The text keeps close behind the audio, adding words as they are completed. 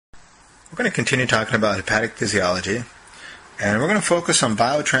We're going to continue talking about hepatic physiology, and we're going to focus on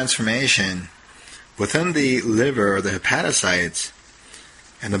biotransformation within the liver or the hepatocytes.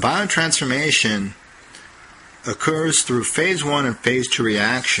 And the biotransformation occurs through phase 1 and phase 2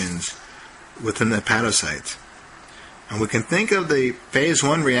 reactions within the hepatocytes. And we can think of the phase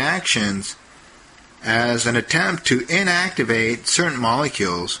 1 reactions as an attempt to inactivate certain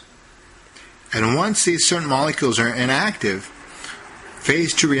molecules. And once these certain molecules are inactive,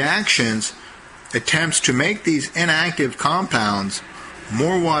 phase 2 reactions attempts to make these inactive compounds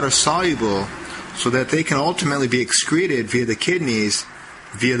more water soluble so that they can ultimately be excreted via the kidneys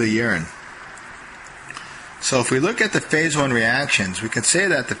via the urine. So if we look at the phase 1 reactions, we can say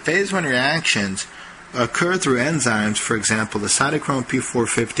that the phase 1 reactions occur through enzymes, for example, the cytochrome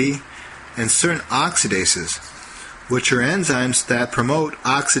P450 and certain oxidases, which are enzymes that promote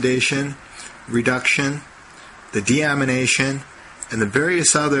oxidation, reduction, the deamination, and the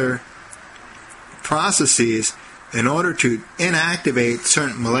various other processes in order to inactivate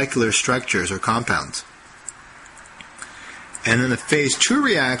certain molecular structures or compounds. And then the phase 2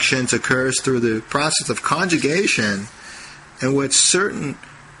 reactions occurs through the process of conjugation, in which certain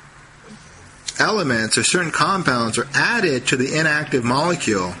elements or certain compounds are added to the inactive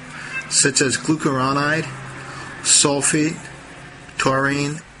molecule, such as glucuronide, sulfate,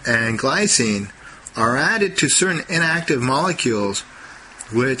 taurine, and glycine are added to certain inactive molecules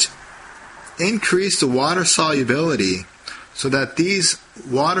which increase the water solubility so that these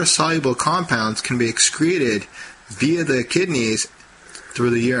water-soluble compounds can be excreted via the kidneys through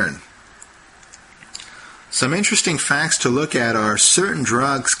the urine. Some interesting facts to look at are certain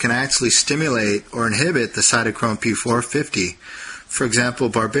drugs can actually stimulate or inhibit the cytochrome P450. For example,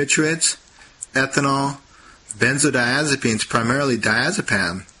 barbiturates, ethanol, benzodiazepines, primarily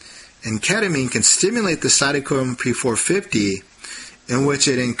diazepam, and ketamine can stimulate the cytochrome P450, in which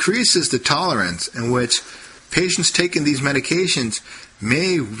it increases the tolerance, in which patients taking these medications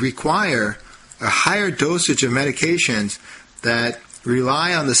may require a higher dosage of medications that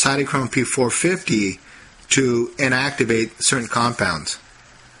rely on the cytochrome P450 to inactivate certain compounds.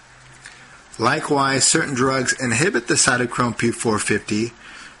 Likewise, certain drugs inhibit the cytochrome P450.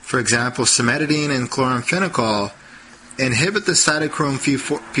 For example, cimetidine and chloramphenicol inhibit the cytochrome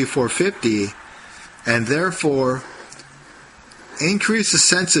P450 and therefore increase the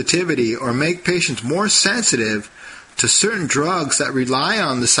sensitivity or make patients more sensitive to certain drugs that rely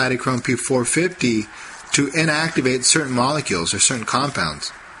on the cytochrome P450 to inactivate certain molecules or certain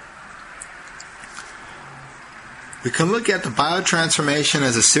compounds. We can look at the biotransformation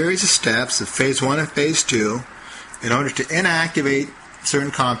as a series of steps of phase 1 and phase 2 in order to inactivate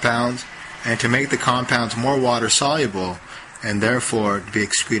certain compounds and to make the compounds more water soluble and therefore to be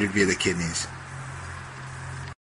excreted via the kidneys.